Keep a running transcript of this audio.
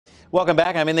Welcome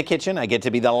back. I'm in the kitchen. I get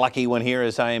to be the lucky one here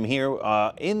as I am here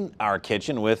in our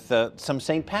kitchen with some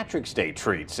St. Patrick's Day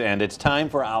treats. And it's time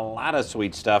for a lot of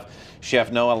sweet stuff.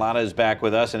 Chef Noah Latta is back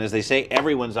with us. And as they say,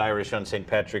 everyone's Irish on St.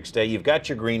 Patrick's Day. You've got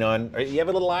your green on. You have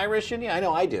a little Irish in you? I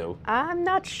know I do. I'm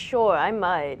not sure. I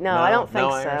might. No, I don't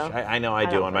think so. I know I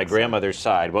do on my grandmother's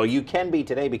side. Well, you can be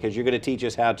today because you're going to teach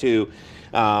us how to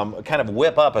kind of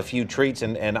whip up a few treats.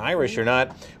 And Irish or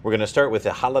not, we're going to start with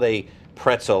the holiday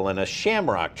pretzel and a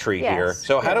shamrock tree here.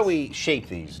 So how do we shape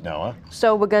these, Noah?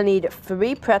 So we're going to need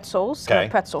 3 pretzels, a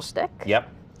pretzel stick. Yep.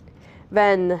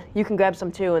 Then you can grab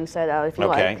some too and set out if you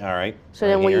like. Okay, all right. So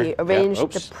then we arrange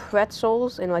the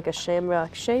pretzels in like a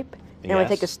shamrock shape. And we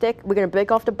take a stick. We're going to break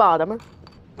off the bottom.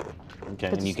 Okay,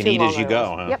 and you can eat as you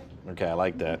go, huh? Yep. Okay, I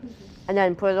like that. And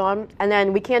then put it on. And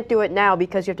then we can't do it now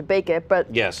because you have to bake it, but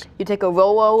you take a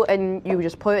Rolo and you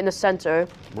just put it in the center.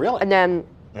 Really? And then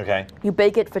you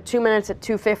bake it for 2 minutes at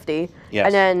 250,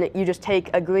 and then you just take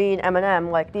a green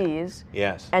M&M like these,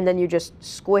 and then you just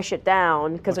squish it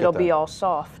down because it'll be all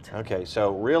soft. Okay,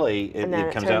 so really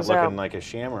it comes out looking like a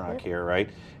shamrock here, right?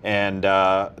 And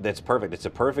that's perfect. It's a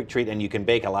perfect treat, and you can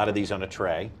bake a lot of these on a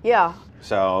tray. Yeah.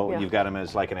 So you've got them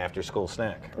as like an after-school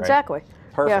snack, right? Exactly.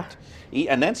 Perfect.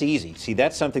 Yeah. And that's easy. See,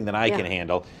 that's something that I can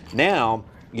handle. Now,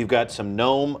 you've got some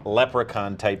Gnome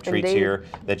Leprechaun type treats here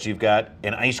that you've got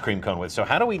an ice cream cone with. So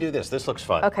how do we do this? This looks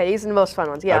fun. Okay, these are the most fun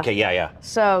ones, yeah. Okay, yeah.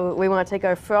 So we want to take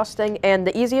our frosting, and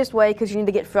the easiest way, because you need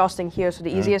to get frosting here, so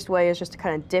the easiest way is just to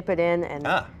kind of dip it in and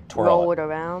roll it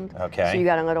around. Okay. So you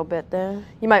got a little bit there.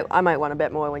 I might want a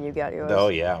bit more when you got yours. Oh,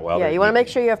 yeah. Well, yeah, you want to make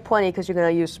sure you have plenty because you're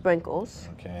going to use sprinkles.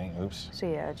 Okay, oops. So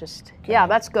yeah, yeah,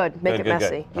 that's good. Make it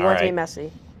messy. You want it to be messy.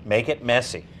 Make it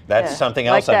messy. That's something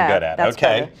else I'm good at. That's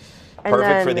okay. Better.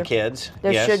 Perfect for the kids.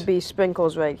 There should be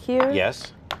sprinkles right here.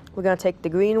 Yes. We're going to take the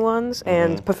green ones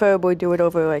and preferably do it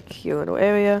over like your little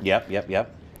area. Yep.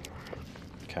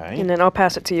 Okay. And then I'll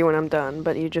pass it to you when I'm done,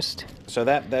 but you just So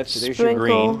there's your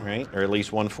green, right? Or at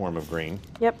least one form of green.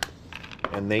 Yep.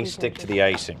 And they stick to the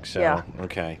icing, so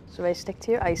okay. So they stick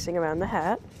to your icing around the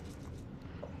hat.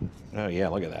 Oh yeah,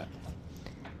 look at that.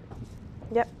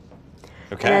 Yep.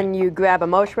 Okay. And then you grab a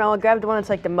marshmallow. Grab the one that's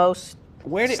like the most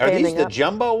are these the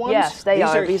jumbo ones? Yes, they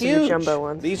are. These are the jumbo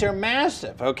ones. These are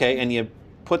massive. Okay, and you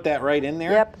put that right in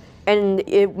there? Yep. And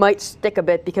it might stick a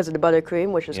bit because of the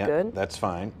buttercream, which is good. That's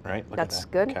fine, right? Look that's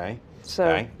at that. good. Okay.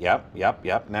 So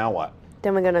Yep. Now what?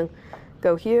 Then we're gonna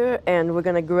go here and we're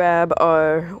gonna grab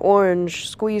our orange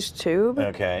squeeze tube.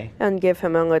 Okay. And give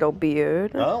him a little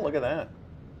beard. Oh, look at that.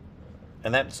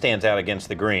 And that stands out against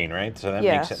the green, right? So that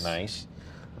makes it nice.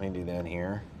 Let me do that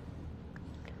here.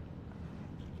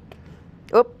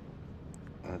 Oop.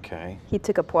 Okay. He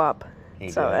took a plop.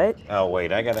 It's all right. Oh,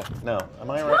 wait, I gotta, no. Am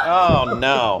I right? Oh,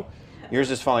 no. Yours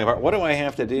is falling apart. What do I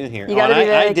have to do here? You gotta be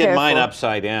very I did careful. mine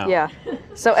upside down. Yeah.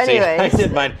 So anyways. See, I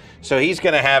did mine. So he's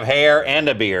gonna have hair and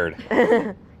a beard.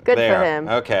 Good for him.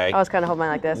 Okay. I was kind of holding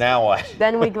mine like this. Now what?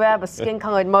 Then we grab a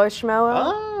skin-colored marshmallow.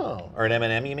 Oh, or an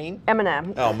M&M, you mean?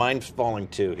 M&M. Oh, mine's falling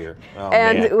too here. Oh,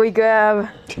 and we grab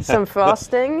some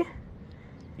frosting.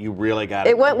 You really got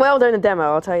it. It went well during the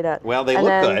demo, I'll tell you that. Well, they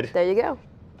look good. There you go.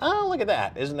 Oh, look at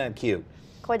that. Isn't that cute?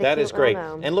 Quite a that cute is great.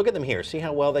 one. And look at them here. See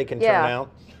how well they can turn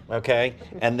out? Okay.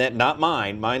 And then, not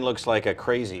mine. Mine looks like a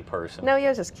crazy person. No,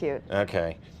 yours is cute.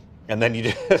 Okay. And then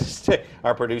you just,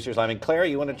 our producer's laughing. Clara,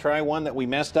 you want to try one that we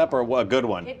messed up or a good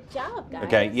one? Good job, guys.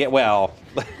 Okay. Yeah, well,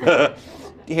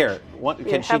 here.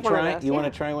 Can she try? You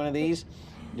want to try one of these?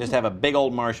 Just have a big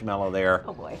old marshmallow there.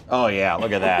 Oh, boy. Oh, yeah.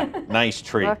 Look at that. Nice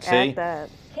treat. Look See? at that.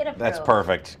 Kid approved. That's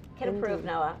perfect. Kid approved,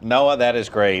 Noah. Noah, that is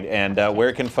great. And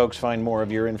where can folks find more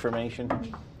of your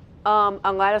information?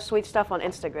 A lot of sweet stuff on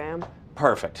Instagram.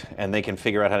 Perfect. And they can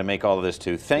figure out how to make all of this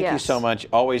too. Thank you so much.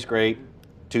 Always great.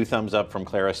 2 thumbs up from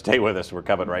Clara. Stay with us. We're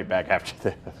coming right back after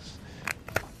this.